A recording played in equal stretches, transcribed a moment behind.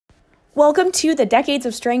Welcome to the Decades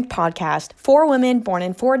of Strength podcast. 4 women born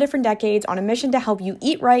in 4 different decades on a mission to help you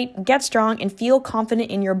eat right, get strong, and feel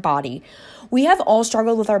confident in your body. We have all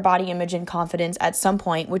struggled with our body image and confidence at some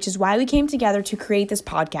point, which is why we came together to create this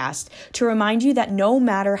podcast, to remind you that no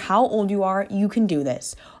matter how old you are, you can do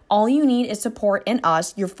this. All you need is support in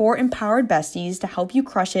us, your 4 empowered besties, to help you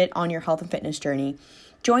crush it on your health and fitness journey.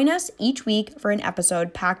 Join us each week for an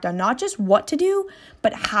episode packed on not just what to do,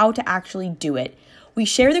 but how to actually do it. We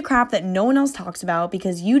share the crap that no one else talks about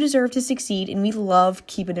because you deserve to succeed, and we love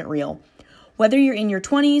keeping it real. Whether you're in your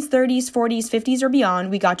 20s, 30s, 40s, 50s, or beyond,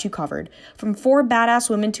 we got you covered. From 4 badass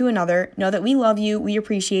women to another, know that we love you, we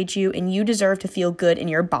appreciate you, and you deserve to feel good in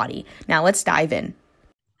your body. Now let's dive in.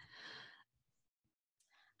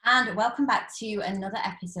 And welcome back to another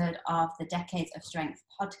episode of the Decades of Strength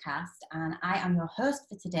podcast. And I am your host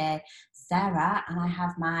for today, Sarah, and I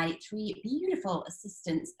have my 3 beautiful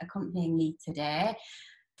assistants accompanying me today,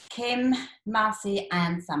 Kim, Marcy,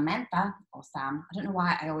 and Samantha, or Sam. I don't know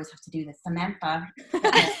why I always have to do this, Samantha.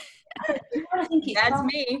 I think it's That's from,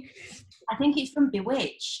 me. I think it's from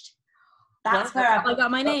Bewitched. That's where I got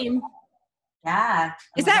my name. Yeah.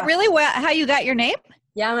 Is that really how you got your name?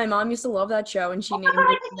 Yeah, my mom used to love that show, and she named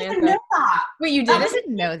I it didn't Samantha. know that. Wait, you I did it?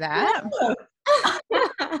 didn't know that.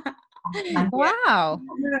 Wow.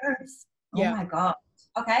 Oh my god.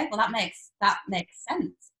 Okay, well that makes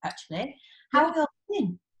sense actually. How have you all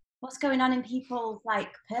been? What's going on in people's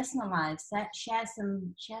personal lives? Share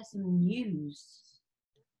some news.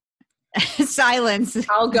 Silence.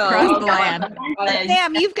 I'll go. Across the land.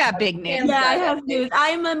 Sam, you've got big news. Yeah, I have news.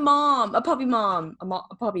 I'm a mom, a puppy mom,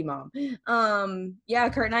 a puppy mom. Yeah,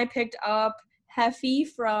 Kurt and I picked up Heffy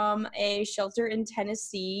from a shelter in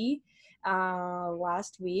Tennessee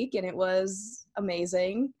last week, and it was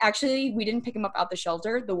amazing. Actually, we didn't pick him up out the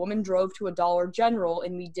shelter. The woman drove to a Dollar General,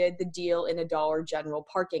 and we did the deal in a Dollar General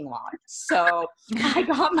parking lot. So I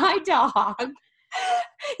got my dog.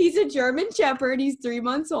 He's a German Shepherd. He's 3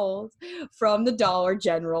 months old, from the Dollar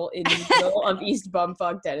General in the middle of East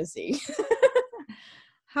Bumfuck, Tennessee.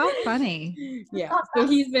 How funny. Yeah, so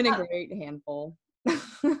he's been a great handful.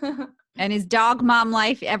 And his dog mom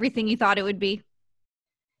life, everything you thought it would be?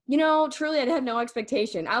 You know, truly, I had no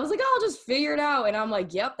expectation. I was like, oh, I'll just figure it out. And I'm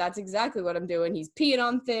like, yep, that's exactly what I'm doing. He's peeing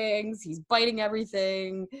on things. He's biting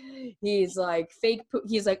everything. He's like fake poop.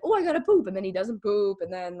 He's like, oh, I gotta poop. And then he doesn't poop.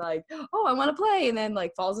 And then like, oh, I want to play. And then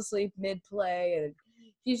like falls asleep mid-play. And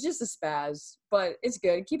he's just a spaz. But it's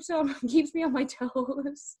good. It keeps me on my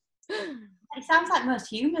toes. It sounds like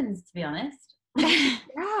most humans, to be honest.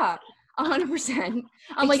 Yeah. 100%.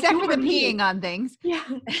 Except for the peeing on things. Yeah.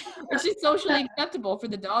 It's just socially acceptable for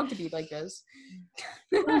the dog to be like this.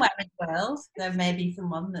 Somewhere in the world, there may be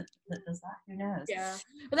someone that does that. Who knows? Yeah.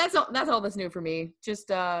 But that's all that's new for me. Just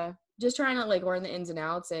trying to learn the ins and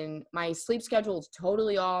outs, and my sleep schedule is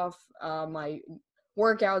totally off. My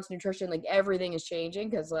workouts, nutrition, everything is changing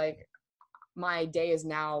because my day is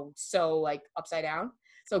now so upside down.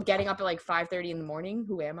 So getting up at 5:30 in the morning,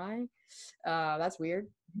 who am I? That's weird.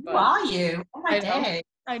 Who are you? Oh my day.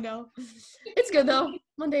 I know. It's good though.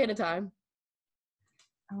 One day at a time.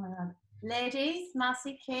 Oh my god. Ladies,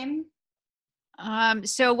 Marcy, Kim.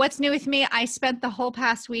 So what's new with me? I spent the whole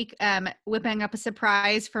past week whipping up a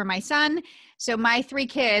surprise for my son. So my 3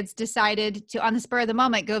 kids decided to, on the spur of the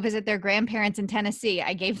moment, go visit their grandparents in Tennessee.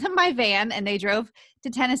 I gave them my van and they drove to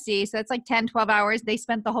Tennessee. So that's 10, 12 hours. They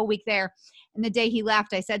spent the whole week there. And the day he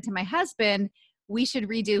left, I said to my husband, we should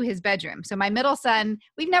redo his bedroom. So my middle son,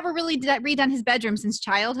 we've never really redone his bedroom since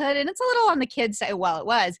childhood. And it's a little on the kids' side. Well, it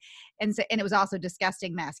was. And it was also a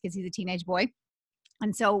disgusting mess because he's a teenage boy.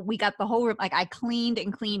 And so we got the whole room, I cleaned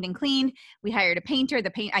and cleaned and cleaned. We hired a painter.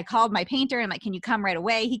 I called my painter. I'm like, can you come right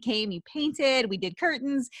away? He came, he painted, we did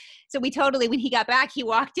curtains. So we totally, when he got back, he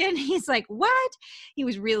walked in, he's like, what? He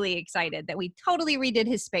was really excited that we totally redid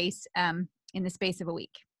his space in the space of a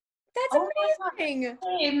week. That's amazing.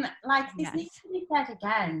 This needs to be said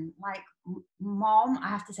again. Mom, I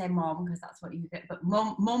have to say mom because that's what you get, but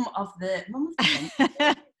mum of the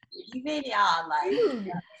you really are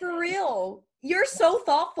for real. You're so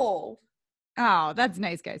thoughtful. Oh, that's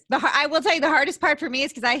nice, guys. I will tell you the hardest part for me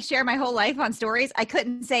is because I share my whole life on stories. I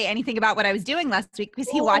couldn't say anything about what I was doing last week because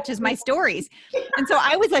he watches my stories. And so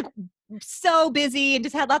I was so busy and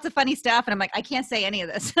just had lots of funny stuff. And I'm like, I can't say any of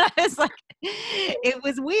this. I was like, it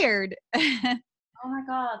was weird. Oh my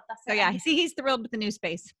God. That's So it. yeah, see, he's thrilled with the new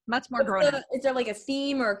space. Much more grown up. Is there like a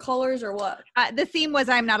theme or colors or what? The theme was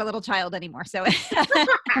I'm not a little child anymore. So,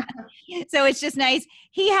 so it's just nice.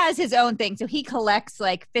 He has his own thing. So he collects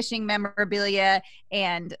like fishing memorabilia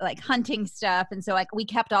and like hunting stuff. And so like we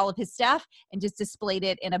kept all of his stuff and just displayed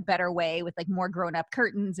it in a better way with like more grown up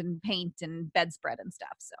curtains and paint and bedspread and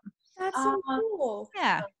stuff. So That's so cool.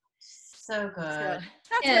 yeah. So good. So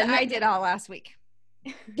that's what I did all last week.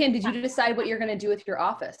 Kim, did you decide what you're going to do with your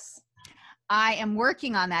office? I am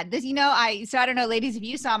working on that. This, I don't know, ladies, if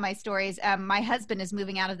you saw my stories, my husband is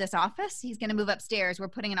moving out of this office. He's going to move upstairs. We're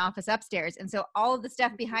putting an office upstairs. And so all of the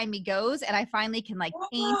stuff behind me goes, and I finally can like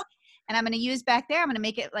paint, and I'm going to use back there. I'm going to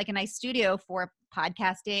make it like a nice studio for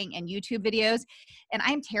podcasting and YouTube videos. And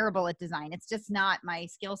I'm terrible at design. It's just not my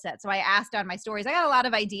skill set. So I asked on my stories, I got a lot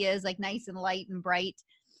of ideas, like nice and light and bright.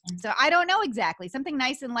 So I don't know exactly. Something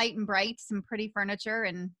nice and light and bright, some pretty furniture,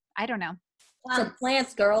 and I don't know. Some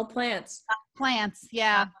plants, girl, plants. Plants,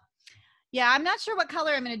 yeah. Yeah, I'm not sure what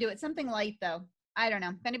color I'm going to do. It's something light, though. I don't know.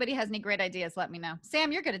 If anybody has any great ideas, let me know.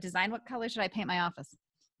 Sam, you're good at design. What color should I paint my office?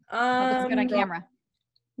 Hope it's good on camera.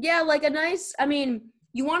 Yeah, like a nice,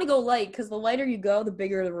 you want to go light because the lighter you go, the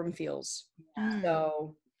bigger the room feels.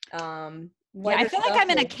 So, yeah, I feel like I'm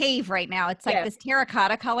in a cave right now. It's like this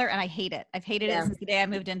terracotta color, and I hate it. I've hated it since the day I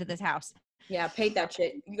moved into this house. Yeah, paint that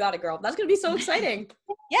shit. You got it, girl. That's going to be so exciting.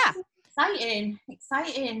 Yeah.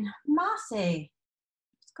 Exciting. Marcy.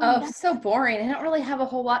 Oh, so boring. I don't really have a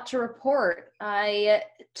whole lot to report. I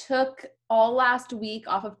took all last week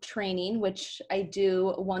off of training, which I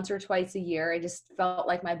do once or twice a year. I just felt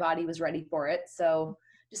like my body was ready for it. So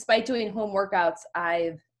despite doing home workouts,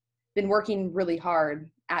 I've been working really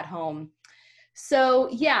hard at home. So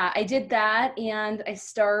yeah, I did that, and I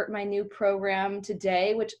start my new program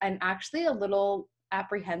today, which I'm actually a little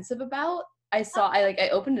apprehensive about. I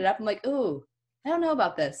opened it up. I'm like, ooh, I don't know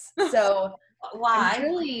about this. So why?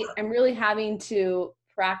 I'm really having to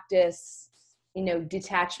practice,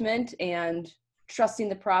 detachment and trusting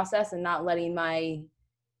the process and not letting my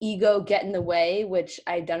ego get in the way, which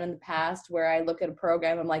I've done in the past where I look at a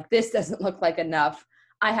program, I'm like, this doesn't look like enough.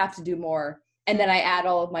 I have to do more. And then I add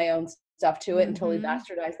all of my own stuff to it and totally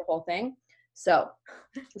bastardize the whole thing. So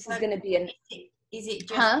this is going to be Is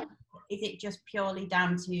it just purely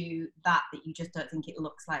down to that you just don't think it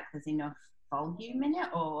looks like there's enough volume in it,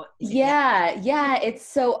 or it's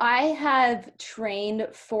so I have trained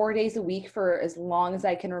 4 days a week for as long as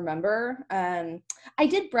I can remember. I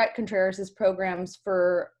did Brett Contreras's programs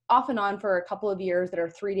for off and on for a couple of years that are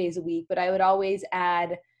 3 days a week, but I would always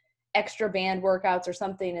add extra band workouts or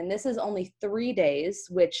something, and this is only 3 days,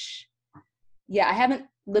 which I haven't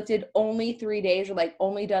lifted only 3 days or like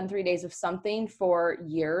only done 3 days of something for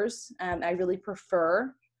years. I really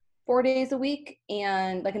prefer 4 days a week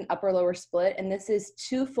and like an upper lower split. And this is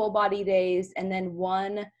 2 full body days and then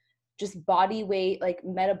 1 just body weight, like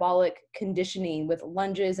metabolic conditioning with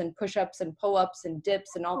lunges and push-ups and pull-ups and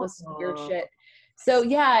dips and all this weird shit. So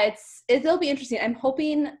yeah, it'll be interesting. I'm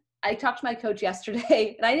hoping. I talked to my coach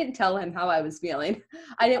yesterday and I didn't tell him how I was feeling.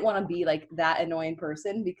 I didn't want to be like that annoying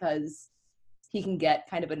person because he can get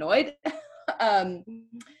kind of annoyed.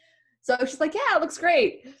 So I was just like, yeah, it looks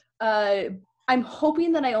great. I'm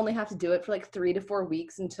hoping that I only have to do it for like 3 to 4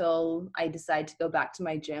 weeks until I decide to go back to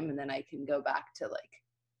my gym, and then I can go back to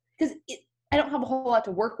because I don't have a whole lot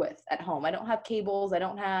to work with at home. I don't have cables. I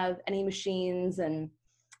don't have any machines. And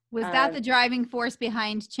was that the driving force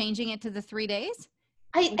behind changing it to the 3 days?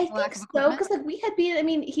 I think so, because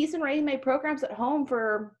he's been writing my programs at home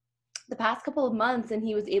for the past couple of months, and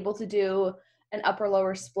he was able to do an upper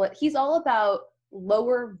lower split. He's all about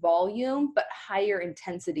lower volume but higher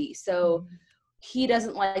intensity. So he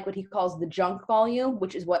doesn't like what he calls the junk volume,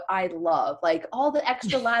 which is what I love, like all the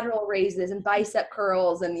extra lateral raises and bicep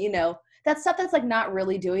curls and that stuff that's like not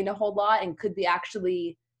really doing a whole lot and could be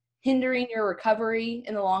actually hindering your recovery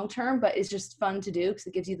in the long term, but it's just fun to do because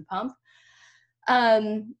it gives you the pump.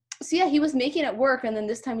 So yeah, he was making it work. And then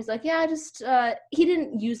this time he's like, he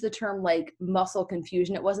didn't use the term like muscle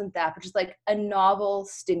confusion. It wasn't that, but just like a novel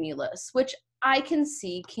stimulus, which I can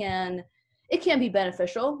see can be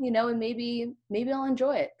beneficial, and maybe I'll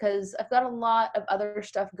enjoy it because I've got a lot of other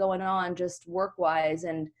stuff going on just work wise,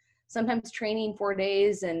 and sometimes training 4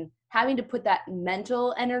 days and having to put that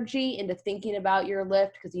mental energy into thinking about your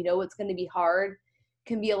lift because it's going to be hard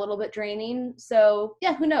can be a little bit draining. So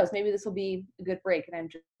yeah, who knows? Maybe this will be a good break and I'm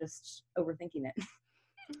just overthinking it.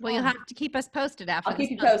 Well, you'll have to keep us posted after. I'll keep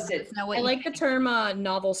you posted. I like the term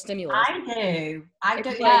novel stimulus. I do. I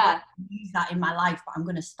don't really use that in my life, but I'm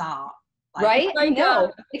going to start. Right? I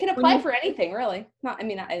know. It can apply for anything, really.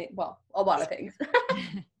 A lot of things.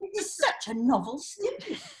 It's such a novel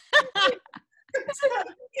stimulus.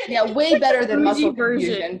 Yeah, way better than Bougie muscle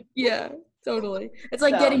confusion. Yeah, totally. It's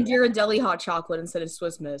like So- getting Ghirardelli hot chocolate instead of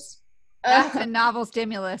Swiss Miss. That's a novel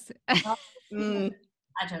stimulus. Mm.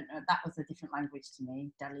 I don't know. That was a different language to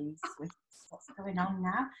me. Delhi, Swiss. What's going on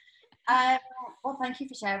now? Well, thank you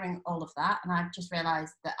for sharing all of that. And I've just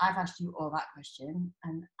realised that I've asked you all that question,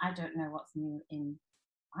 and I don't know what's new in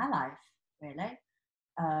my life, really.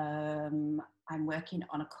 I'm working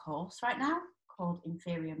on a course right now called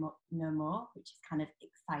Inferior No More, which is kind of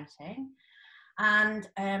exciting. And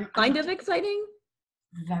Kind of exciting?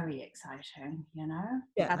 very exciting, you know?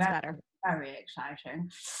 Yeah, That's better. Very exciting.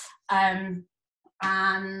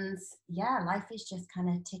 And yeah, life is just kind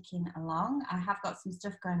of ticking along. I have got some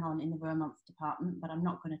stuff going on in the romance department, but I'm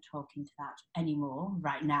not going to talk into that anymore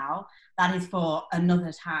right now. That is for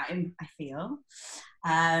another time, I feel.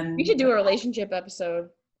 We should do a relationship episode.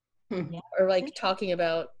 Yeah. Or like talking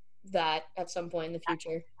about that at some point in the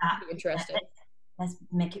future. That'd be interesting. Let's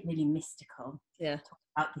make it really mystical. Yeah. Talk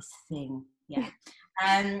about this thing. Yeah.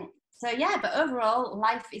 So yeah, but overall,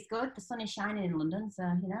 life is good. The sun is shining in London, so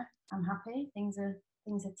you know, I'm happy. Things are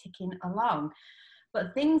ticking along.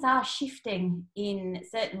 But things are shifting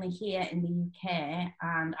certainly here in the UK,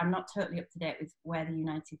 and I'm not totally up to date with where the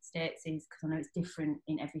United States is because I know it's different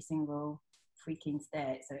in every single freaking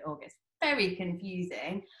state, so it all gets very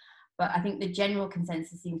confusing. But I think the general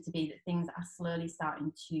consensus seems to be that things are slowly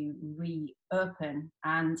starting to reopen.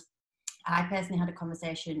 And I personally had a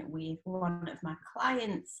conversation with one of my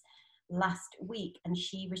clients last week, and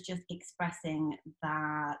she was just expressing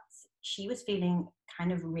that she was feeling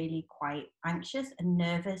kind of really quite anxious and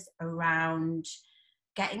nervous around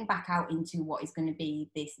getting back out into what is going to be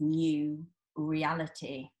this new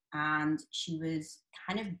reality. And she was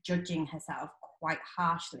kind of judging herself quite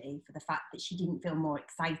harshly for the fact that she didn't feel more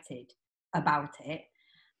excited about it.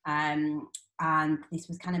 And this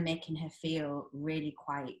was kind of making her feel really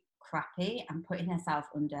quite crappy and putting herself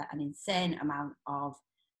under an insane amount of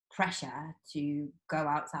pressure to go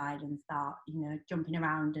outside and start, you know, jumping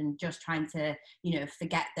around and just trying to, you know,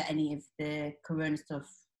 forget that any of the corona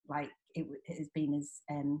stuff, like it has been as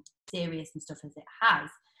serious and stuff as it has.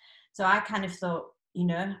 So I kind of thought, you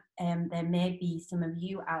know, there may be some of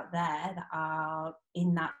you out there that are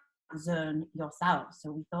in that zone yourself.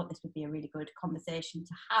 So we thought this would be a really good conversation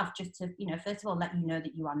to have, just to, you know, first of all, let you know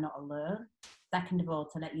that you are not alone. Second of all,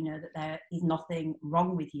 to let you know that there is nothing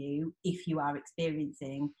wrong with you if you are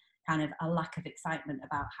experiencing kind of a lack of excitement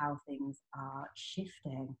about how things are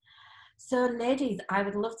shifting. So ladies, I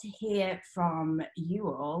would love to hear from you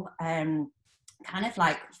all. Kind of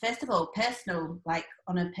like, first of all, personal, like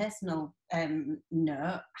on a personal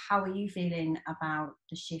note, how are you feeling about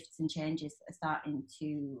the shifts and changes that are starting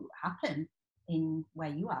to happen in where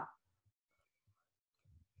you are?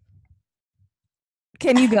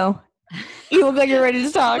 Can you go? You look like you're ready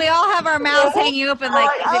to talk. We all have our mouths hanging open like,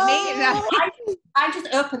 is it me? I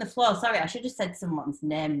just opened the floor. Sorry, I should have said someone's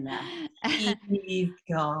name there. Please,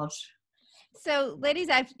 God. So ladies,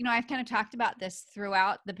 I've kind of talked about this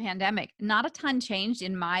throughout the pandemic. Not a ton changed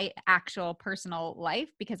in my actual personal life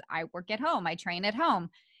because I work at home. I train at home,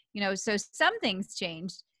 you know, so some things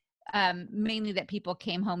changed, mainly that people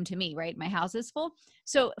came home to me, right? My house is full.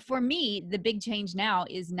 So for me, the big change now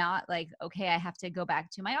is not like, okay, I have to go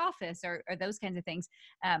back to my office or those kinds of things.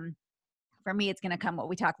 For me, it's going to come what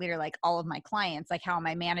we talk later, like all of my clients, like how am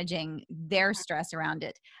I managing their stress around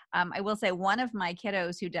it? I will say one of my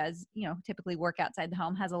kiddos who does, you know, typically work outside the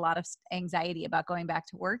home has a lot of anxiety about going back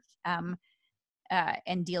to work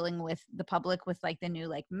and dealing with the public with like the new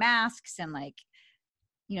like masks and like,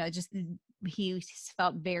 you know, just he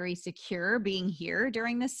felt very secure being here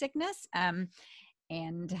during this sickness.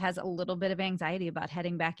 And has a little bit of anxiety about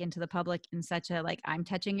heading back into the public in such a like, I'm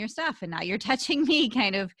touching your stuff and now you're touching me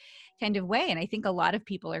kind of way. And I think a lot of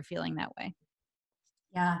people are feeling that way.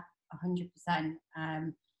 Yeah, 100%.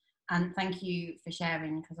 And thank you for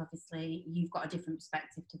sharing, because obviously you've got a different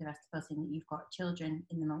perspective to the rest of us in that you've got children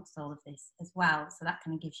in amongst all of this as well. So that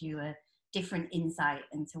kind of gives you a different insight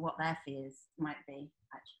into what their fears might be,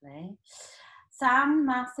 actually. Sam,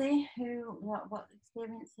 Marcy, what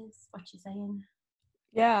experiences, what you saying?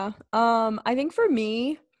 Yeah. I think for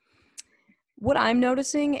me, what I'm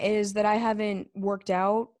noticing is that I haven't worked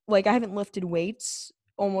out, like I haven't lifted weights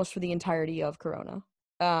almost for the entirety of Corona.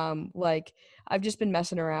 Like I've just been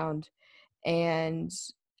messing around and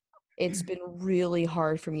it's been really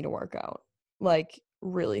hard for me to work out, like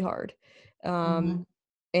really hard. And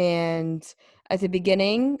at the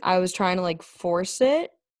beginning I was trying to like force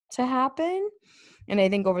it to happen. And I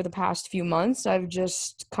think over the past few months, I've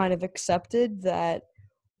just kind of accepted that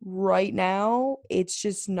right now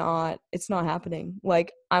it's not happening.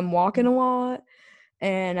 Like, I'm walking a lot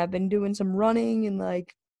and I've been doing some running and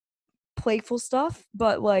like playful stuff,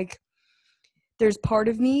 but like there's part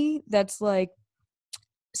of me that's like,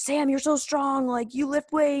 Sam, you're so strong, like you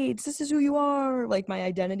lift weights, this is who you are. Like, my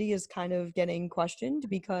identity is kind of getting questioned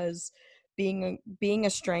because being a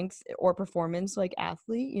strength or performance like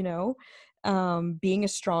athlete, being a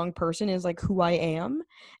strong person is like who I am,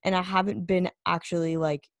 and I haven't been actually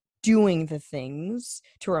like doing the things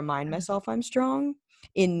to remind myself I'm strong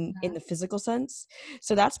in the physical sense.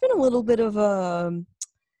 So that's been a little bit of a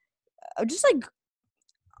just like,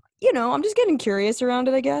 I'm just getting curious around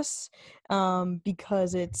it, I guess,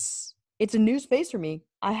 because it's a new space for me.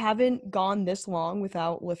 I haven't gone this long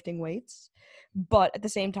without lifting weights, but at the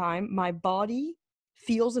same time, my body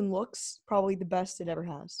feels and looks probably the best it ever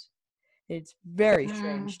has. It's very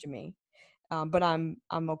strange to me, but I'm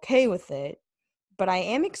okay with it. But I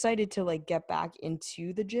am excited to like get back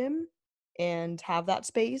into the gym and have that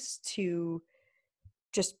space to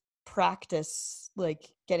just practice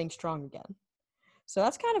like getting strong again. So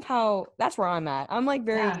that's kind of that's where I'm at. I'm like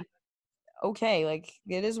very okay, like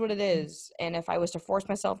it is what it is. And if I was to force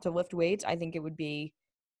myself to lift weights, I think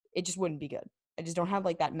it just wouldn't be good. I just don't have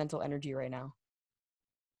like that mental energy right now.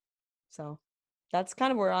 So that's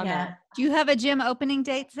kind of where I'm at. Do you have a gym opening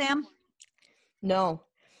date, Sam? No.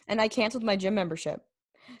 And I canceled my gym membership.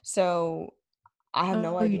 So I have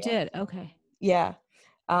no idea. Oh, you did? Okay. Yeah.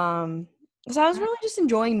 So I was really just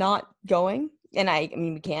enjoying not going. And I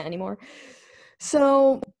mean, we can't anymore.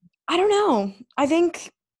 So I don't know. I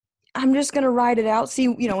think I'm just gonna ride it out. See,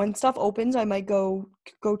 when stuff opens, I might go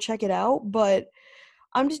check it out. But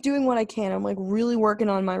I'm just doing what I can. I'm like really working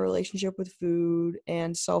on my relationship with food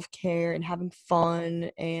and self-care and having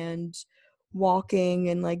fun and walking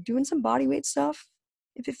and like doing some body weight stuff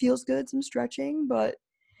if it feels good, some stretching. But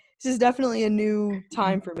this is definitely a new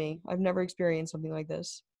time for me. I've never experienced something like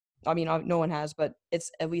this. I mean, no one has, but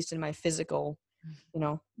it's at least in my physical,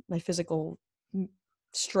 my physical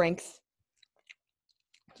strength.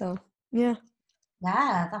 So, yeah.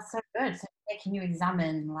 Yeah, that's so good. So making you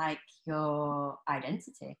examine like your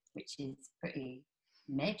identity, which is pretty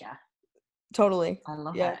major. Totally. I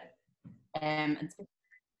love it. And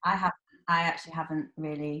I actually haven't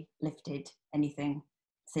really lifted anything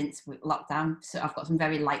since lockdown. So I've got some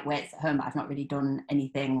very light weights at home, but I've not really done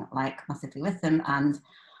anything like massively with them. And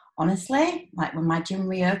honestly, like when my gym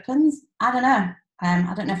reopens, I don't know.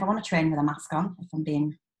 I don't know if I want to train with a mask on, if I'm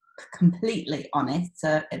being completely honest.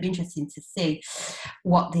 So it'd be interesting to see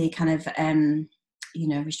what the kind of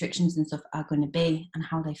restrictions and stuff are going to be and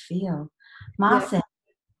how they feel. Martha.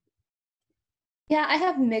 Yeah, I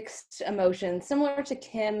have mixed emotions, similar to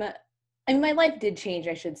Kim. I mean, my life did change,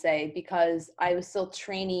 I should say, because I was still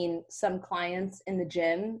training some clients in the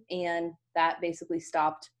gym, and that basically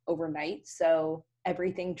stopped overnight. So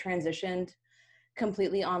everything transitioned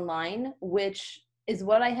completely online, which is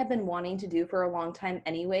what I have been wanting to do for a long time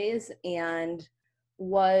anyways, and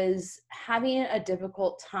was having a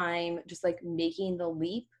difficult time just like making the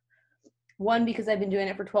leap. One, because I've been doing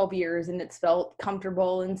it for 12 years and it's felt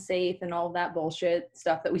comfortable and safe and all that bullshit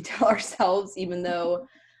stuff that we tell ourselves, even though,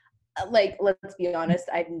 like, let's be honest,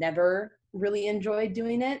 I've never really enjoyed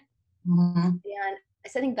doing it. Mm-hmm. And I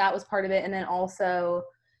think that was part of it. And then also,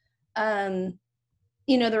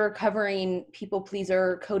 the recovering people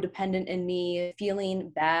pleaser, codependent in me, feeling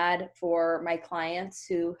bad for my clients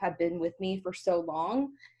who have been with me for so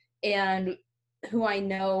long and who I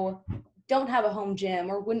know don't have a home gym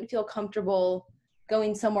or wouldn't feel comfortable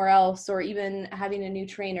going somewhere else or even having a new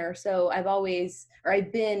trainer. So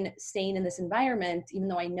I've been staying in this environment, even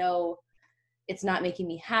though I know it's not making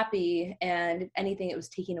me happy. And if anything, it was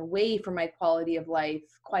taking away from my quality of life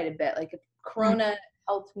quite a bit. Like if Corona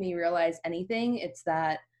helped me realize anything, it's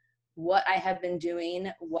that what I have been doing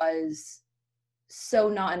was so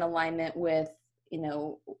not in alignment with,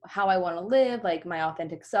 how I want to live, like my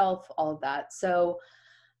authentic self, all of that. So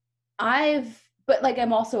but like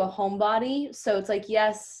I'm also a homebody. So it's like,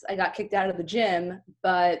 yes, I got kicked out of the gym,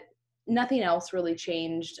 but nothing else really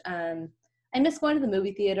changed. I miss going to the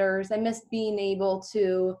movie theaters. I miss being able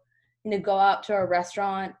to, go out to a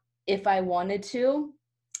restaurant if I wanted to.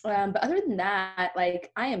 But other than that,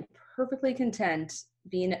 like I am perfectly content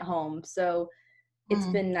being at home. So it's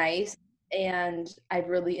been nice. And I've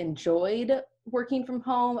really enjoyed working from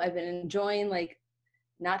home. I've been enjoying like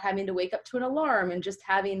not having to wake up to an alarm and just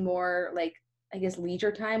having more like, I guess,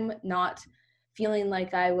 leisure time, not feeling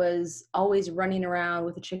like I was always running around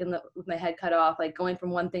with a chicken with my head cut off, like going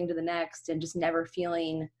from one thing to the next and just never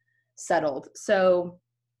feeling settled. So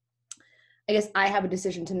I guess I have a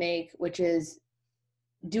decision to make, which is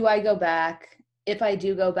do I go back? If I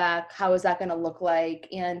do go back, how is that going to look like?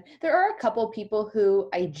 And there are a couple people who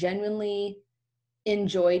I genuinely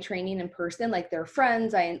enjoy training in person, like they're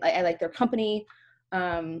friends. I like their company.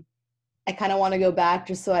 I kind of want to go back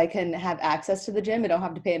just so I can have access to the gym. I don't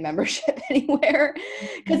have to pay a membership anywhere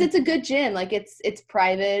because it's a good gym. Like it's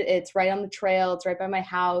private. It's right on the trail. It's right by my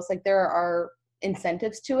house. Like there are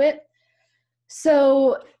incentives to it.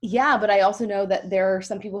 So yeah, but I also know that there are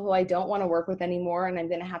some people who I don't want to work with anymore, and I'm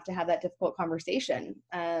going to have that difficult conversation.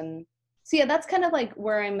 So yeah, that's kind of like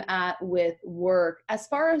where I'm at with work. As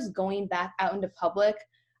far as going back out into public,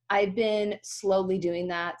 I've been slowly doing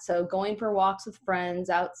that. So going for walks with friends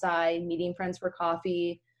outside, meeting friends for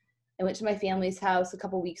coffee. I went to my family's house a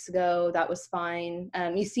couple weeks ago. That was fine.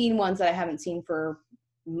 You've seen ones that I haven't seen for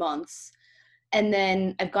months. And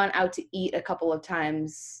then I've gone out to eat a couple of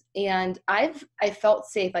times, and I felt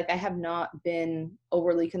safe. Like I have not been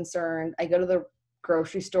overly concerned. I go to the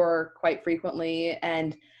grocery store quite frequently,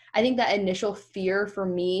 and I think that initial fear for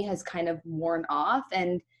me has kind of worn off.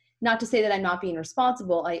 And not to say that I'm not being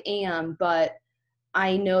responsible, I am, but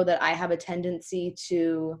I know that I have a tendency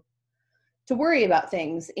to worry about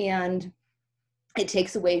things, and it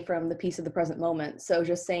takes away from the peace of the present moment. So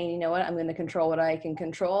just saying, you know what, I'm going to control what I can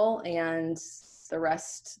control, and the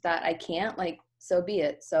rest that I can't, like, so be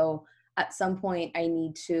it. So at some point I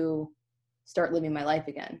need to start living my life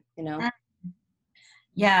again, you know?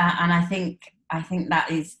 Yeah. And I think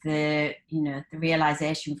that is the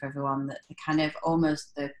realization for everyone, that the kind of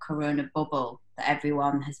almost the corona bubble that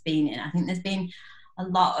everyone has been in. I think there's been a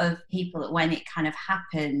lot of people that when it kind of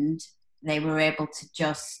happened, they were able to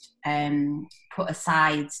just put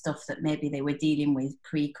aside stuff that maybe they were dealing with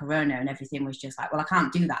pre-corona, and everything was just like, well, I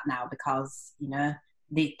can't do that now because,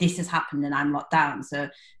 this has happened and I'm locked down. So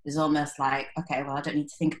there's almost like, okay, well, I don't need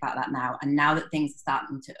to think about that now. And now that things are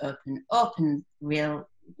starting to open real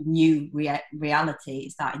new reality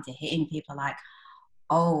is starting to hit in, people like,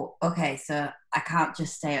 oh, okay, so I can't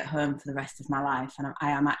just stay at home for the rest of my life, and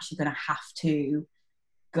I am actually going to have to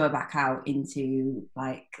go back out into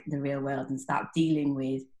like the real world and start dealing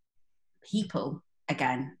with people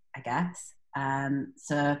again, I guess.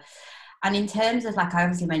 So, and in terms of, like, I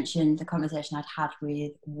obviously mentioned the conversation I'd had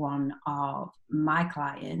with one of my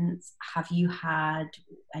clients. Have you had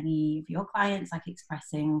any of your clients like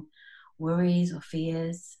expressing worries or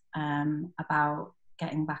fears about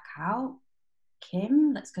getting back out?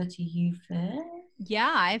 Kim, let's go to you first.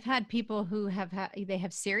 Yeah, I've had people who they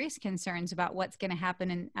have serious concerns about what's going to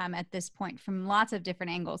happen at this point from lots of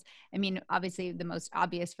different angles. I mean, obviously the most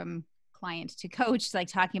obvious from client to coach, like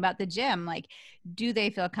talking about the gym, like, do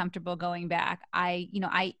they feel comfortable going back? I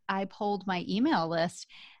polled my email list,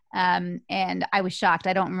 and I was shocked.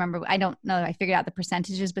 I don't know if I figured out the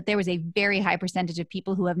percentages, but there was a very high percentage of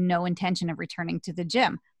people who have no intention of returning to the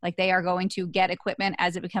gym. Like, they are going to get equipment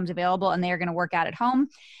as it becomes available, and they are going to work out at home.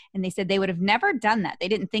 And they said they would have never done that. They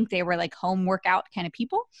didn't think they were like home workout kind of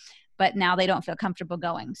people, but now they don't feel comfortable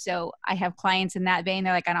going. So I have clients in that vein.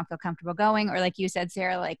 They're like, I don't feel comfortable going. Or like you said,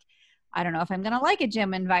 Sarah, like, I don't know if I'm going to like a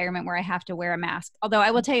gym environment where I have to wear a mask. Although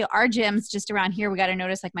I will tell you, our gyms just around here, we got to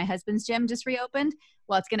notice, like my husband's gym just reopened.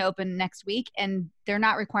 Well, it's going to open next week, and they're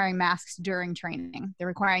not requiring masks during training. They're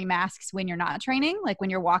requiring masks when you're not training, like when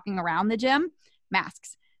you're walking around the gym,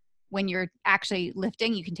 masks. When you're actually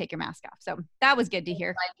lifting, you can take your mask off. So that was good to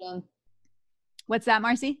hear. What's that,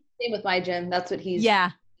 Marcy? Same with my gym. That's what he's.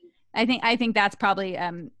 Yeah. I think that's probably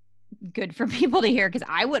good for people to hear, because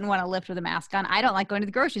I wouldn't want to lift with a mask on. I don't like going to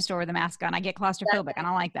the grocery store with a mask on. I get claustrophobic. I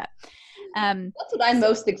don't like that. That's what I'm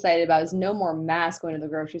most excited about, is no more masks going to the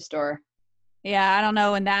grocery store. Yeah, I don't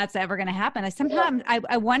know when that's ever going to happen. Sometimes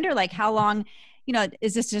I wonder, like, how long,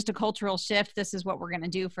 is this just a cultural shift? This is what we're going to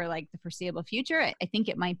do for like the foreseeable future. I think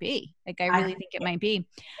it might be. Like, I really think it might be.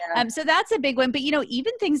 Yeah. So that's a big one. But,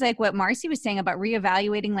 even things like what Marcy was saying about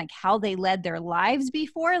reevaluating, like how they led their lives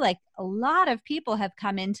before, like a lot of people have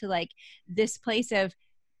come into like this place of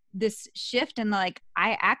this shift. And like,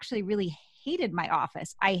 I actually really hated my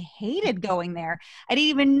office. I hated going there. I didn't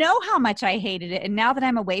even know how much I hated it. And now that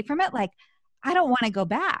I'm away from it, like, I don't want to go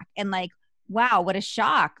back. And like, wow, what a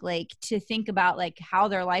shock, like, to think about like how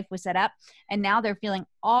their life was set up. And now they're feeling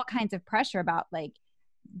all kinds of pressure about like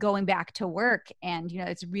going back to work. And,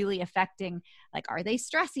 it's really affecting, like, are they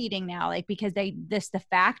stress eating now? Like, because the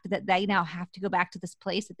fact that they now have to go back to this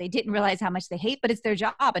place that they didn't realize how much they hate, but it's their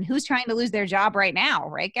job. And who's trying to lose their job right now?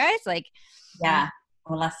 Right, guys? Like, yeah,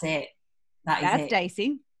 well, that's it. That's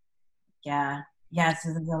dicey. Yeah. Yeah. So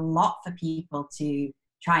there's a lot for people to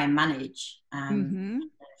try and manage,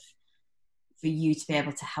 for you to be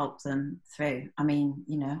able to help them through. I mean,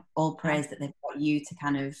 all praise that they've got you to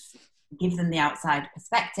kind of give them the outside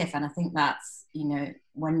perspective. And I think that's, you know,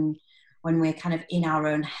 when we're kind of in our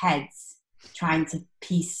own heads trying to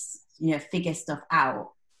figure stuff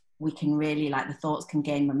out, we can really, like, the thoughts can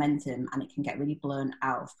gain momentum and it can get really blown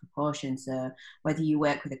out of proportion. So whether you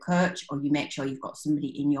work with a coach or you make sure you've got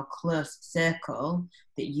somebody in your close circle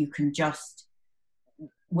that you can just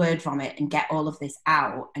word vomit and get all of this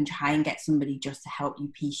out, and try and get somebody just to help you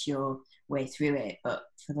piece your way through it. But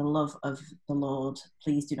for the love of the Lord,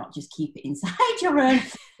 please do not just keep it inside your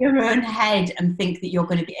own head and think that you're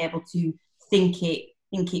going to be able to think it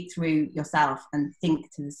through yourself and think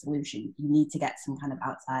to the solution. You need to get some kind of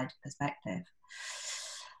outside perspective.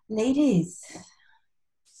 Ladies,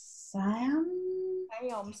 Samantha.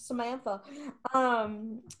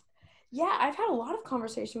 Yeah, I've had a lot of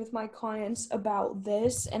conversation with my clients about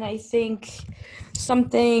this, and I think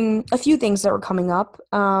a few things that were coming up,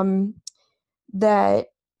 that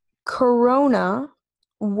Corona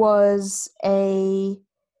was a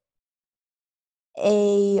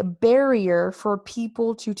barrier for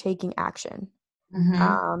people to taking action.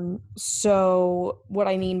 So what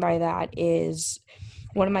I mean by that is,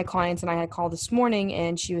 one of my clients and I had a call this morning,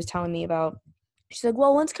 and she was telling me she's like,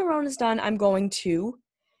 well, once Corona's done, I'm going to,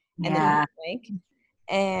 and then blank.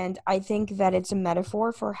 And I think that it's a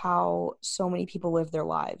metaphor for how so many people live their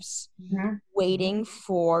lives, waiting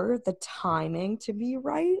for the timing to be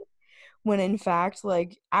right, when in fact,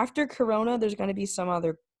 like, after Corona, there's going to be some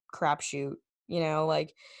other crapshoot, you know,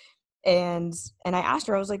 like, and I asked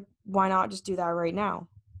her, I was like, why not just do that right now?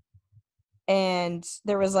 And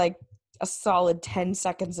there was like a solid 10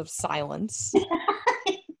 seconds of silence.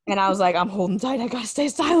 And I was like, I'm holding tight, I gotta stay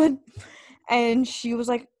silent. And she was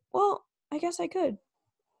like, well, I guess I could.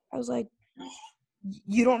 I was like,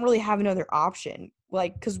 you don't really have another option,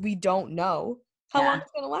 like, because we don't know how long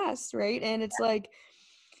it's gonna last, right? And it's like,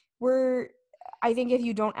 I think if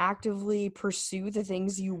you don't actively pursue the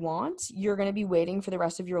things you want, you're going to be waiting for the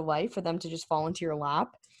rest of your life for them to just fall into your lap.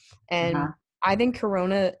 And I think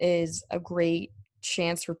Corona is a great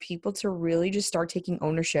chance for people to really just start taking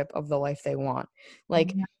ownership of the life they want.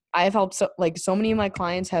 Like, I have helped so many of my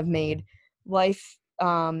clients have made life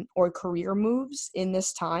or career moves in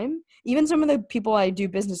this time. Even some of the people I do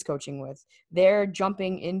business coaching with, they're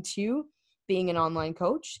jumping into being an online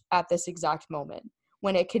coach at this exact moment,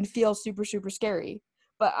 when it can feel super, super scary.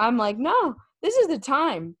 But I'm like, no, this is the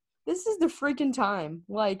time. This is the freaking time.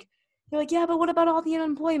 Like, they're like, yeah, but what about all the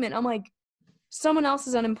unemployment? I'm like, someone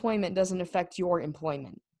else's unemployment doesn't affect your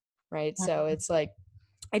employment, right? So it's like,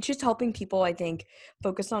 it's just helping people, I think,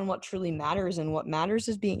 focus on what truly matters, and what matters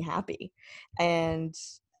is being happy. And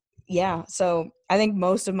yeah, so I think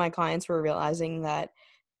most of my clients were realizing that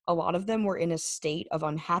a lot of them were in a state of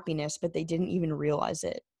unhappiness, but they didn't even realize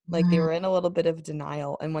it. Like, they were in a little bit of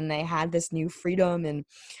denial. And when they had this new freedom and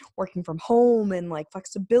working from home and like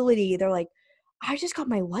flexibility, they're like, I just got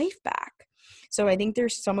my life back. So I think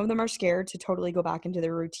some of them are scared to totally go back into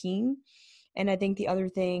their routine. And I think the other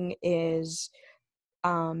thing is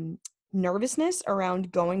nervousness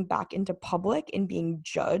around going back into public and being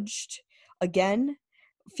judged again,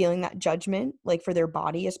 feeling that judgment, like, for their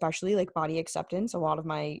body, especially like body acceptance. A lot of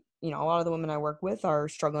the women I work with are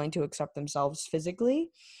struggling to accept themselves physically,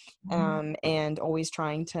 and always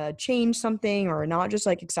trying to change something, or not just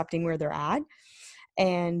like accepting where they're at.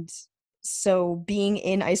 And so being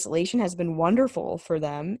in isolation has been wonderful for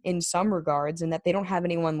them in some regards, in that they don't have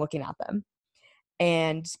anyone looking at them,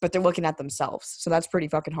 but they're looking at themselves. So that's pretty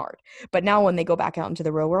fucking hard. But now when they go back out into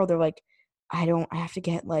the real world, they're like, I have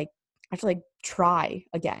to try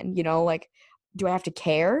again, you know, like, do I have to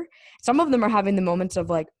care? Some of them are having the moments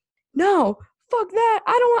of like, no, fuck that.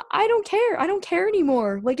 I don't care. I don't care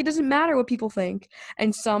anymore. Like, it doesn't matter what people think.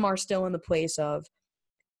 And some are still in the place of,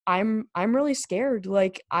 I'm really scared.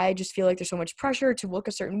 Like, I just feel like there's so much pressure to look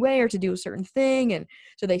a certain way or to do a certain thing. And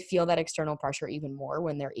so they feel that external pressure even more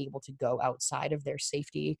when they're able to go outside of their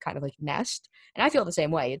safety kind of like nest. And I feel the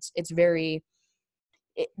same way.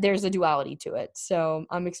 There's a duality to it. So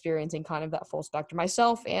I'm experiencing kind of that full spectrum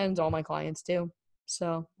myself, and all my clients too.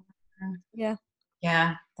 So yeah.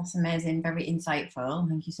 Yeah, that's amazing. Very insightful.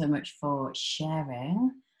 Thank you so much for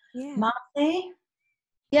sharing. Yeah. Marcy?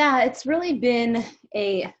 Yeah, it's really been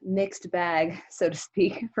a mixed bag, so to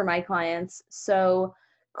speak, for my clients. So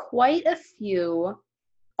quite a few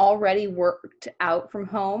already worked out from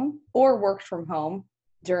home or worked from home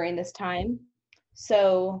during this time.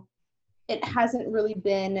 So it hasn't really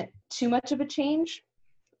been too much of a change.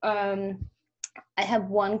 I have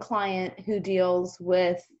one client who deals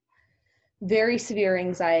with very severe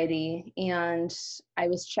anxiety, and I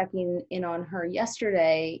was checking in on her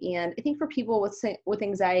yesterday. And I think for people with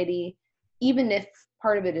anxiety, even if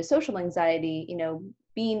part of it is social anxiety, you know,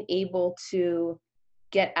 being able to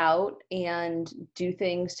get out and do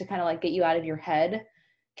things to kind of like get you out of your head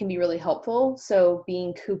can be really helpful. So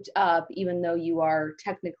being cooped up, even though you are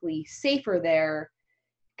technically safer there,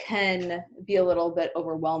 can be a little bit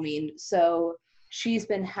overwhelming. So she's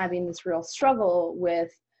been having this real struggle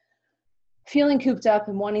with feeling cooped up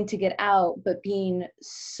and wanting to get out, but being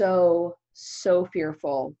so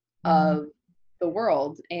fearful of the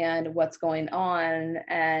world and what's going on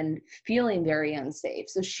and feeling very unsafe.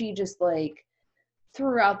 So she just like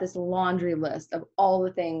threw out this laundry list of all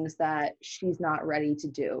the things that she's not ready to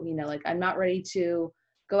do. You know, like, I'm not ready to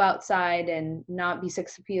go outside and not be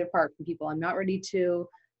 6 feet apart from people. I'm not ready to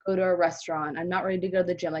go to a restaurant. I'm not ready to go to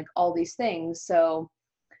the gym, like all these things. So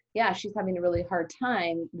yeah, she's having a really hard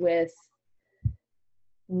time with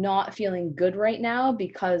not feeling good right now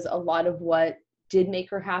because a lot of what did make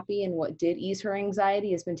her happy and what did ease her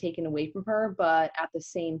anxiety has been taken away from her, but at the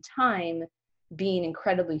same time being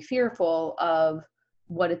incredibly fearful of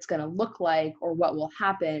what it's going to look like or what will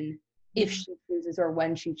happen if she chooses or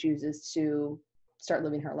when she chooses to start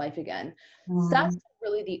living her life again. So that's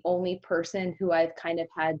really the only person who I've kind of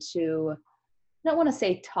had to, I don't want to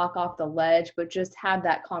say talk off the ledge, but just have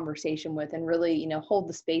that conversation with and really, you know, hold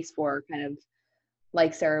the space for her, kind of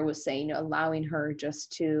like Sarah was saying, you know, allowing her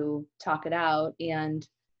just to talk it out and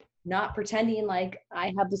not pretending like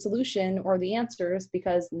I have the solution or the answers,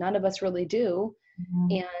 because none of us really do.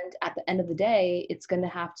 And at the end of the day, it's going to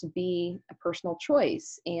have to be a personal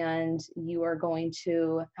choice. And you are going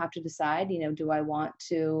to have to decide, you know, do I want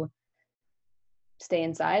to stay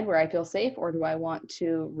inside where I feel safe, or do I want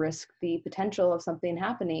to risk the potential of something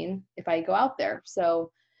happening if I go out there?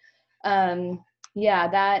 So, yeah,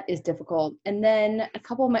 that is difficult. And then a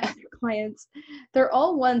couple of my other clients, they're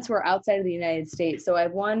all ones who are outside of the United States. So I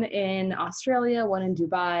have one in Australia, one in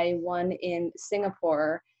Dubai, one in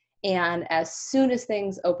Singapore. And as soon as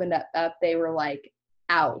things opened up, they were like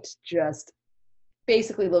out, just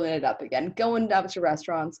basically living it up again, going out to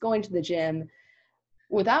restaurants, going to the gym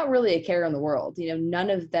without really a care in the world. You know,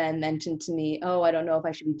 none of them mentioned to me, oh, I don't know if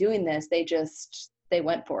I should be doing this. They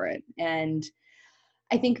went for it. And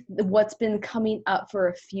I think what's been coming up for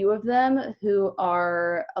a few of them who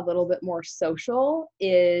are a little bit more social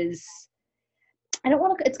is,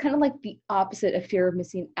 it's kind of like the opposite of fear of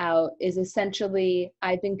missing out, is essentially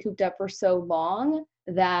I've been cooped up for so long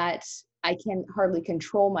that I can hardly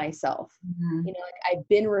control myself. You know, like I've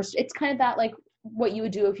been, it's kind of that like what you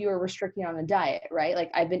would do if you were restricting on a diet, right?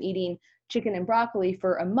 Like I've been eating chicken and broccoli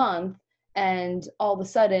for a month and all of a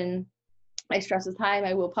sudden my stress is high,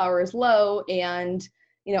 my willpower is low, and,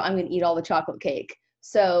 you know, I'm going to eat all the chocolate cake.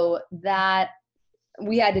 So that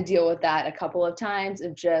we had to deal with that a couple of times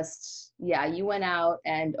of just, yeah, you went out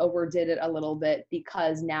and overdid it a little bit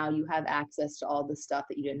because now you have access to all the stuff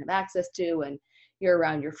that you didn't have access to, and you're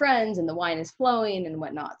around your friends and the wine is flowing and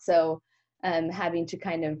whatnot. So having to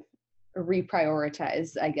kind of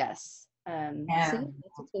reprioritize, I guess. So that's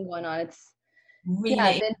what's been going on. It's really,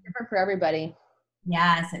 yeah, been different for everybody.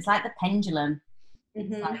 Yeah, so it's like the pendulum. It's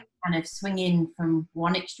like kind of swinging from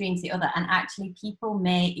one extreme to the other. And actually people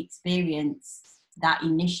may experience that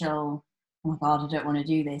initial, oh my God, I don't want to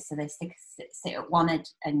do this. So they sit at one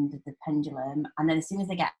end of the pendulum. And then as soon as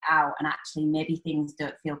they get out and actually maybe things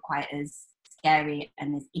don't feel quite as scary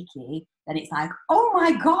and as icky, then it's like, oh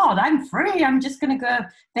my God, I'm free. I'm just going to go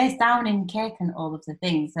face down in cake and all of the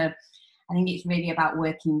things. So I think it's really about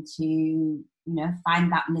working to, you know,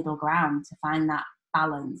 find that middle ground, to find that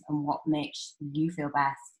balance and what makes you feel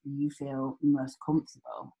best, you feel most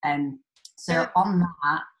comfortable. And so on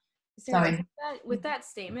that, Sarah, with that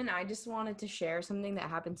statement, I just wanted to share something that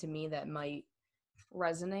happened to me that might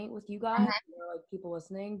resonate with you guys, or like people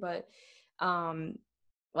listening. But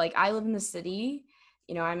like I live in the city,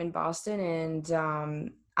 you know, I'm in Boston,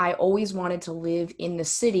 and I always wanted to live in the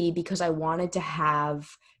city because I wanted to have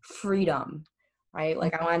freedom, right?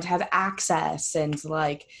 Like I wanted to have access, and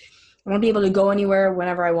like I want to be able to go anywhere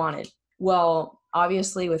whenever I wanted. Well,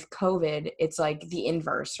 obviously with COVID, it's like the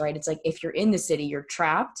inverse, right? It's like if you're in the city, you're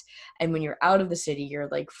trapped. And when you're out of the city, you're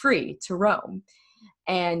like free to roam.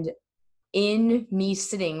 And in me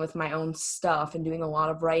sitting with my own stuff and doing a lot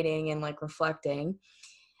of writing and like reflecting,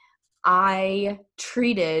 I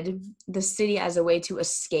treated the city as a way to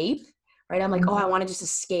escape, right? I'm like, oh, I want to just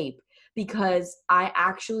escape, because I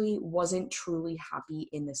actually wasn't truly happy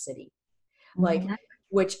in the city. Like,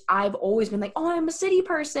 which I've always been like, oh, I'm a city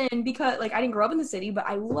person, because like I didn't grow up in the city, but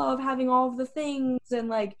I love having all of the things, and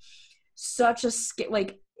like such a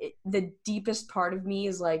the deepest part of me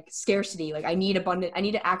is like scarcity. Like I need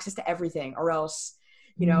access to everything, or else,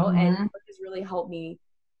 you know, and it has really helped me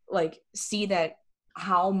like see that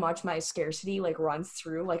how much my scarcity like runs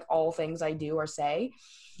through like all things I do or say.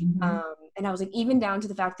 And I was like, even down to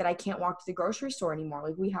the fact that I can't walk to the grocery store anymore.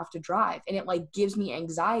 Like, we have to drive. And it like gives me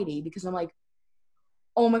anxiety because I'm like,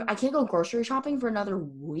 oh my, I can't go grocery shopping for another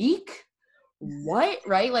week. What?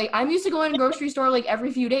 Right? Like, I'm used to going to the grocery store like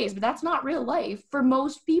every few days, but that's not real life for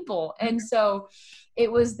most people. And so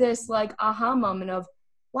it was this like aha moment of,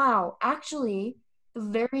 wow, actually the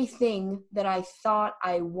very thing that I thought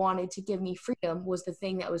I wanted to give me freedom was the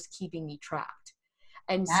thing that was keeping me trapped.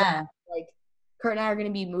 And so like Kurt and I are going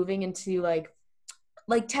to be moving into like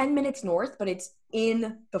 10 minutes north, but it's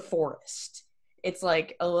in the forest. It's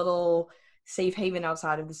like a little safe haven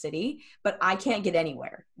outside of the city, but I can't get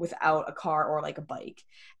anywhere without a car or like a bike.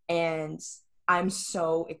 And I'm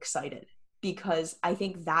so excited because I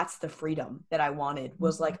think that's the freedom that I wanted,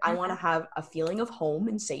 was like, I want to have a feeling of home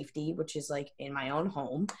and safety, which is like in my own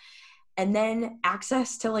home, and then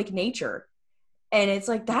access to like nature. And it's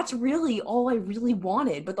like, that's really all I really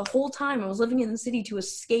wanted. But the whole time I was living in the city to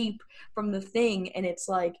escape from the thing. And it's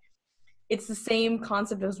like, it's the same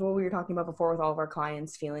concept as what we were talking about before with all of our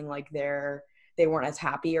clients feeling like they weren't as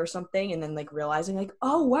happy or something. And then like realizing like,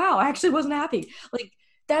 oh, wow, I actually wasn't happy. Like,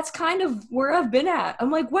 that's kind of where I've been at.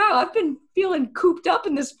 I'm like, wow, I've been feeling cooped up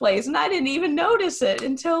in this place and I didn't even notice it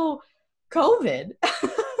until COVID.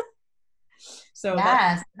 So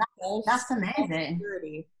yes, that's amazing.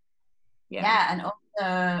 Yeah, and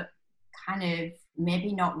also kind of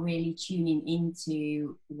maybe not really tuning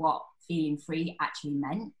into what feeling free actually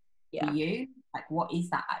meant for you. Like, what is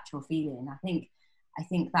that actual feeling? I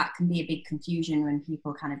think that can be a big confusion when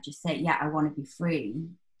people kind of just say, yeah, I want to be free.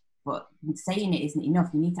 But saying it isn't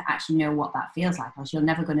enough. You need to actually know what that feels like, else you're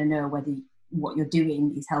never going to know whether what you're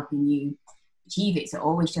doing is helping you achieve it. So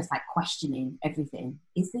always just like questioning everything.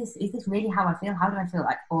 Is this really how I feel? How do I feel?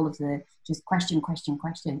 Like all of the just question.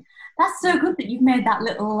 That's so good that you've made that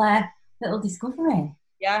little discovery.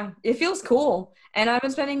 Yeah, it feels cool. And I've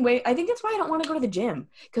been spending I think that's why I don't want to go to the gym,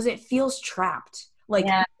 because it feels trapped. Like,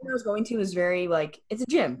 what I was going to is very like, it's a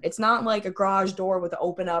gym. It's not like a garage door with the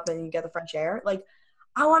open up and you get the fresh air. Like,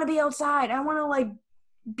 I want to be outside. I want to like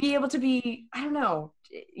be able to be, I don't know.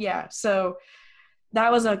 Yeah. So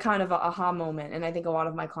that was a kind of a aha moment. And I think a lot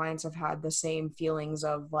of my clients have had the same feelings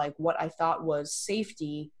of like, what I thought was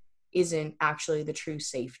safety isn't actually the true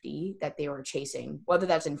safety that they were chasing, whether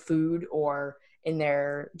that's in food or in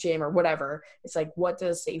their gym or whatever. It's like, what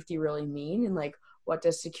does safety really mean? And like, what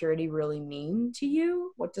does security really mean to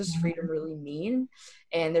you? What does freedom really mean?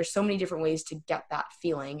 And there's so many different ways to get that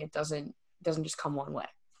feeling. It doesn't just come one way.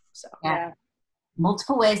 So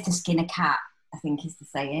multiple ways to skin a cat, I think is the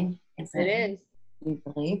saying. It is. We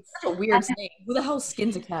believe. Such a weird thing. Who the hell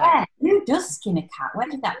skins a cat? Yeah, who does skin a cat? Where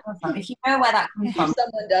did that come from? If you know where that comes from,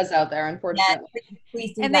 someone does out there, unfortunately. Yeah,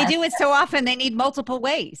 please do. And they do it so often they need multiple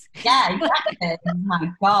ways. Yeah, exactly. Oh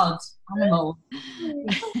my God, animals.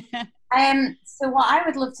 So what I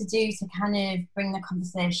would love to do to kind of bring the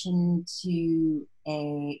conversation to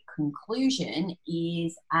a conclusion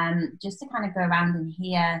is just to kind of go around and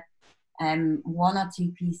hear one or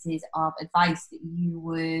two pieces of advice that you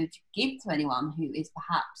would give to anyone who is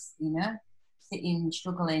perhaps, sitting,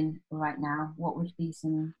 struggling right now. What would be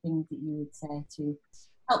some things that you would say to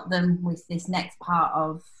help them with this next part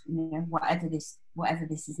of, whatever this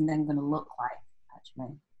is then going to look like,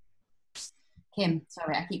 actually? Kim,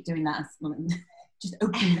 sorry, I keep doing that. Just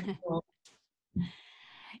opening the door.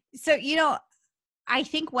 So, I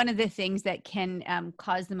think one of the things that can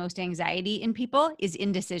cause the most anxiety in people is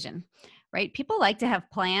indecision, right? People like to have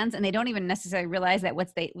plans and they don't even necessarily realize that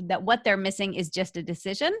what they're missing is just a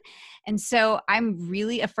decision. And so I'm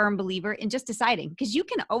really a firm believer in just deciding, because you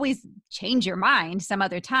can always change your mind some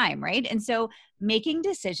other time, right? And so making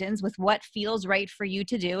decisions with what feels right for you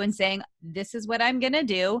to do and saying, this is what I'm going to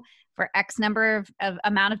do for X number of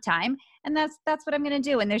amount of time. And that's what I'm going to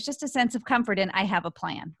do. And there's just a sense of comfort in I have a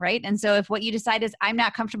plan, right? And so if what you decide is I'm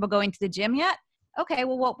not comfortable going to the gym yet, okay,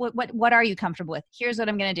 well, what are you comfortable with? Here's what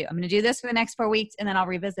I'm going to do. I'm going to do this for the next 4 weeks and then I'll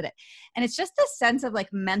revisit it. And it's just a sense of like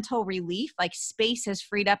mental relief, like space has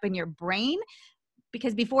freed up in your brain,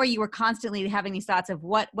 because before you were constantly having these thoughts of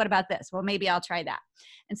what about this? Well, maybe I'll try that.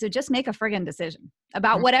 And so just make a friggin' decision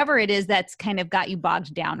about whatever it is that's kind of got you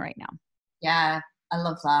bogged down right now. Yeah, I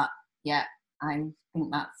love that. Yeah, I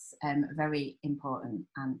think that's very important.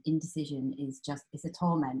 And indecision is it's a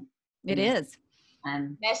torment. It is.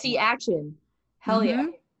 Messy action. Hell yeah.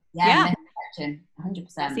 Yeah. Messy action,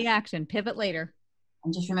 100%. Messy action. Pivot later.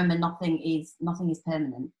 And just remember, nothing is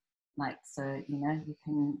permanent. Like, so, you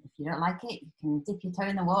can, if you don't like it, you can dip your toe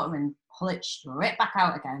in the water and pull it straight back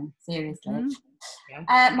out again. Seriously.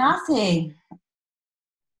 Marcy.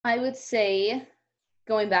 I would say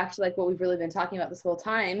going back to like what we've really been talking about this whole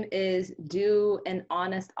time, is do an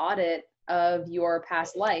honest audit of your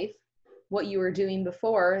past life, what you were doing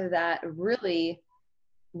before that really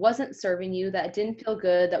wasn't serving you, that didn't feel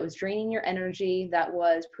good, that was draining your energy, that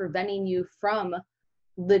was preventing you from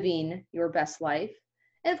living your best life.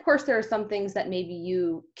 And of course, there are some things that maybe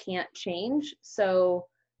you can't change. So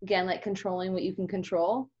again, like controlling what you can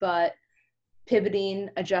control, but pivoting,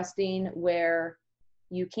 adjusting where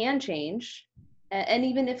you can change. And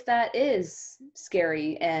even if that is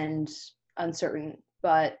scary and uncertain,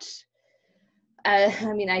 but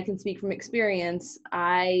I mean, I can speak from experience.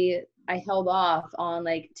 I held off on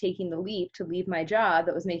like taking the leap to leave my job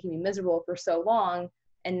that was making me miserable for so long.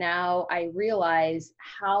 And now I realize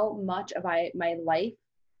how much of my life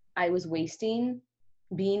I was wasting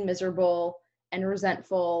being miserable and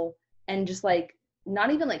resentful and just like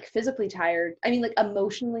not even like physically tired. I mean, like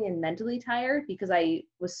emotionally and mentally tired because I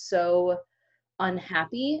was so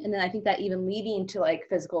unhappy. And then I think that even leading to like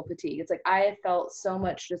physical fatigue. It's like I have felt so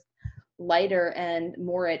much just lighter and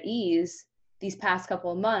more at ease these past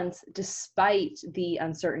couple of months, despite the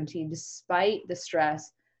uncertainty, despite the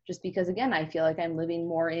stress, just because again, I feel like I'm living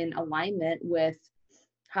more in alignment with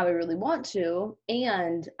how I really want to,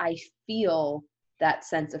 and I feel that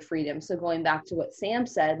sense of freedom. So going back to what Sam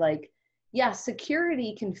said, like, yeah,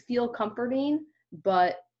 security can feel comforting,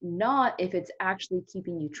 but not if it's actually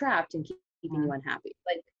keeping you trapped and keeping you unhappy.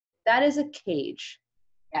 Like that is a cage.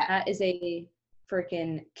 Yeah. That is a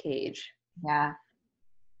freaking cage. Yeah.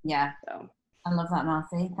 Yeah. So I love that,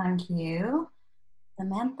 Marcy. Thank you.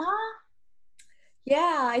 Samantha?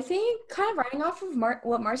 Yeah, I think kind of writing off of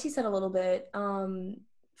what Marcy said a little bit.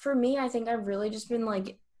 For me, I think I've really just been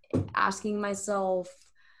like asking myself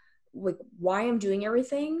like why I'm doing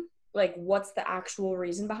everything. Like, what's the actual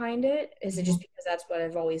reason behind it? Is it just because that's what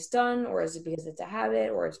I've always done, or is it because it's a habit,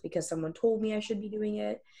 or it's because someone told me I should be doing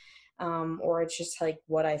it, or it's just like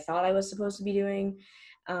what I thought I was supposed to be doing?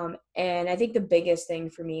 And I think the biggest thing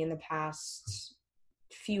for me in the past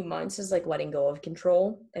few months is like letting go of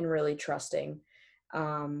control and really trusting,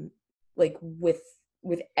 like with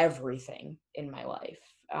everything in my life,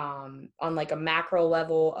 on like a macro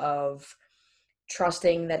level of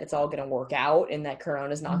trusting that it's all going to work out and that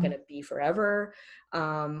Corona is not going to be forever.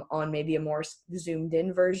 On maybe a more zoomed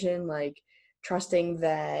in version, like trusting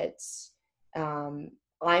that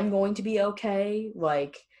I'm going to be okay,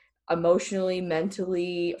 like emotionally,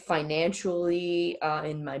 mentally, financially,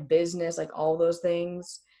 in my business, like all those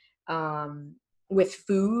things. With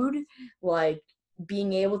food, like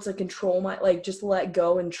being able to control my, like just let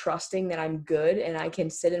go and trusting that I'm good and I can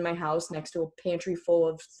sit in my house next to a pantry full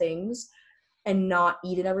of things and not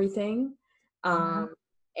eat at everything.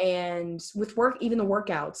 And with work, even the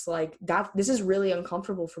workouts, like that, this is really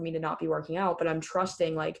uncomfortable for me to not be working out, but I'm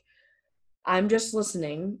trusting, like, I'm just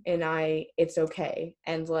listening and it's okay.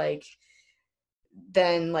 And like,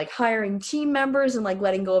 then like hiring team members and like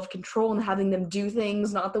letting go of control and having them do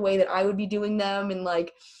things not the way that I would be doing them, and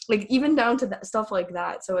like even down to that stuff like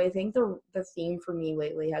that. So I think the theme for me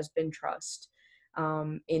lately has been trust,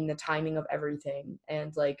 in the timing of everything,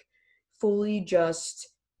 and like fully just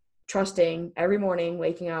trusting every morning,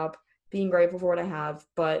 waking up, being grateful for what I have,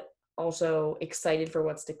 but also excited for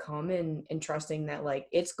what's to come, and trusting that like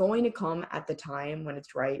it's going to come at the time when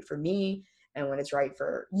it's right for me and when it's right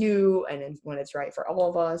for you and when it's right for all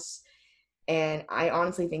of us. And I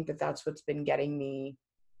honestly think that that's what's been getting me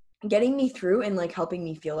through and like helping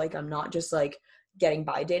me feel like I'm not just like getting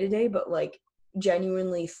by day to day, but like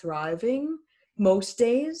genuinely thriving most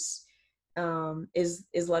days, is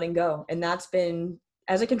letting go. And that's been,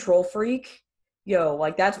 as a control freak,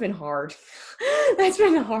 like that's been hard. That's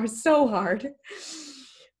been hard, so hard.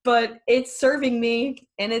 But it's serving me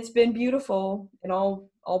and it's been beautiful in all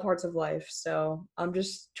parts of life. So I'm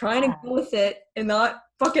just trying to go with it and not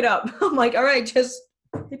fuck it up. I'm like, all right,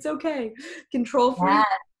 it's okay. Control freak.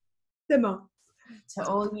 Simmer. To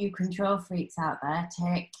all you control freaks out there,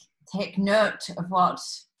 take note of what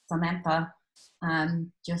Samantha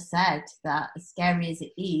just said, that as scary as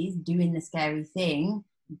it is, doing the scary thing,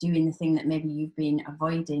 doing the thing that maybe you've been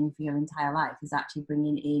avoiding for your entire life, is actually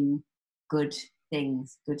bringing in good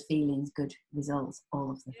things, good feelings, good results,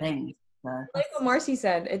 all of the things. So, like what Marcy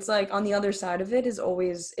said, it's like on the other side of it it's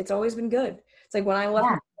always been good. It's like when I left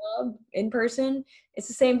my job in person, it's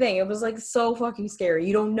the same thing. It was like so fucking scary.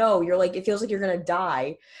 You don't know. You're like, it feels like you're gonna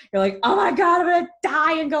die. You're like, oh my God, I'm gonna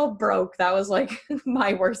die and go broke. That was like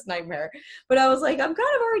my worst nightmare. But I was like, I'm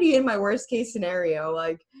kind of already in my worst case scenario.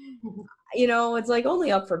 Like, it's like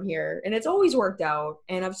only up from here. And it's always worked out.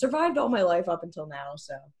 And I've survived all my life up until now.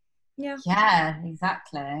 So yeah. Yeah,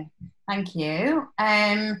 exactly. Thank you.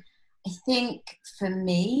 I think for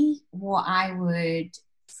me, what I would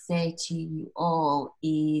say to you all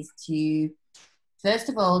is to, first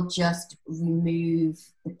of all, just remove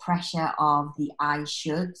the pressure of the I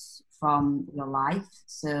shoulds from your life.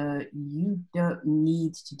 So you don't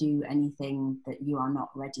need to do anything that you are not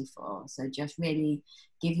ready for. So just really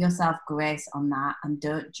give yourself grace on that, and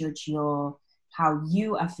don't judge how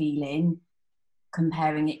you are feeling,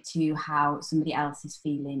 comparing it to how somebody else is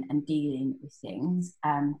feeling and dealing with things.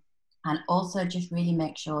 And also just really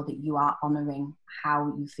make sure that you are honouring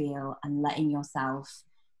how you feel and letting yourself,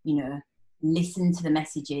 listen to the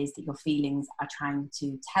messages that your feelings are trying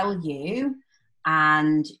to tell you,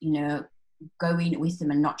 and, going with them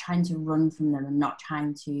and not trying to run from them and not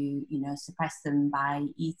trying to, suppress them by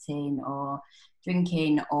eating or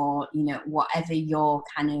drinking or, whatever your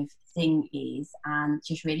kind of thing is, and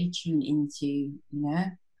just really tune into,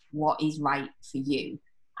 what is right for you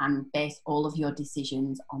and base all of your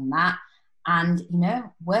decisions on that. And,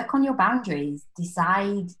 work on your boundaries,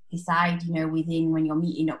 decide, within when you're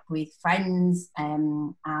meeting up with friends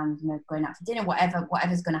and, going out for dinner,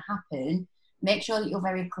 whatever's going to happen, make sure that you're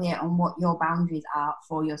very clear on what your boundaries are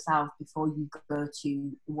for yourself before you go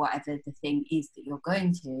to whatever the thing is that you're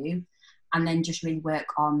going to. And then just really work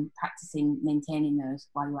on practicing maintaining those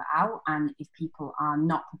while you're out. And if people are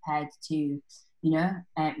not prepared to,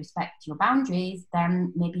 respect your boundaries,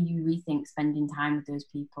 then maybe you rethink spending time with those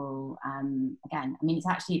people again. I mean, it's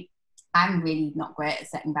actually, I'm really not great at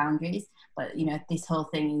setting boundaries, but, this whole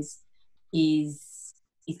thing is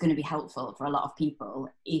going to be helpful for a lot of people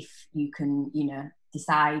if you can,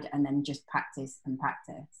 decide and then just practice and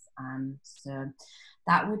practice. So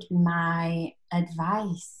that would be my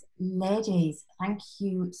advice. Ladies, thank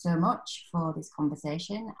you so much for this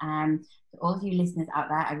conversation. To all of you listeners out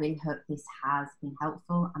there, I really hope this has been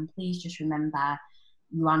helpful. And please just remember,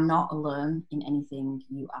 you are not alone in anything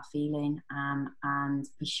you are feeling. And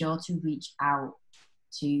be sure to reach out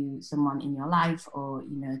to someone in your life, or,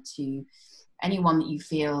 to anyone that you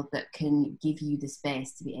feel that can give you the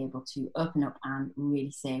space to be able to open up and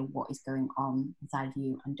really say what is going on inside of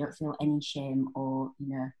you, and don't feel any shame or,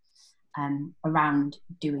 around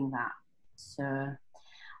doing that. So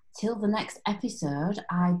till the next episode,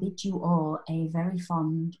 I bid you all a very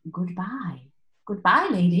fond goodbye. Goodbye,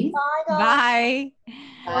 ladies. Bye.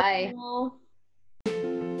 Bye.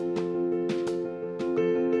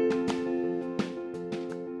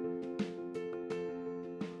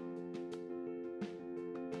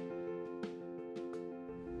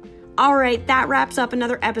 All right, that wraps up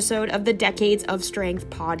another episode of the Decades of Strength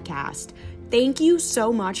podcast. Thank you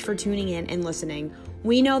so much for tuning in and listening.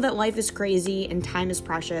 We know that life is crazy and time is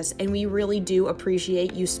precious, and we really do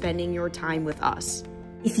appreciate you spending your time with us.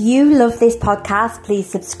 If you love this podcast, please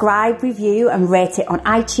subscribe, review, and rate it on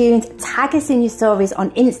iTunes. Tag us in your stories on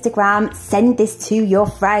Instagram. Send this to your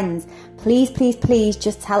friends. Please, please, please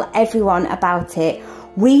just tell everyone about it.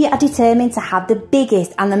 We are determined to have the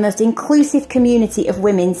biggest and the most inclusive community of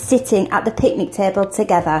women sitting at the picnic table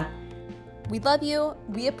together. We love you,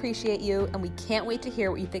 we appreciate you, and we can't wait to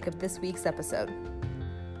hear what you think of this week's episode.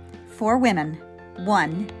 4 women,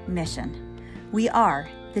 1 mission. We are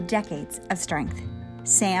the Decades of Strength.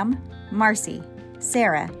 Sam, Marcy,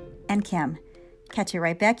 Sarah, and Kim. Catch you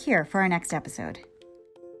right back here for our next episode.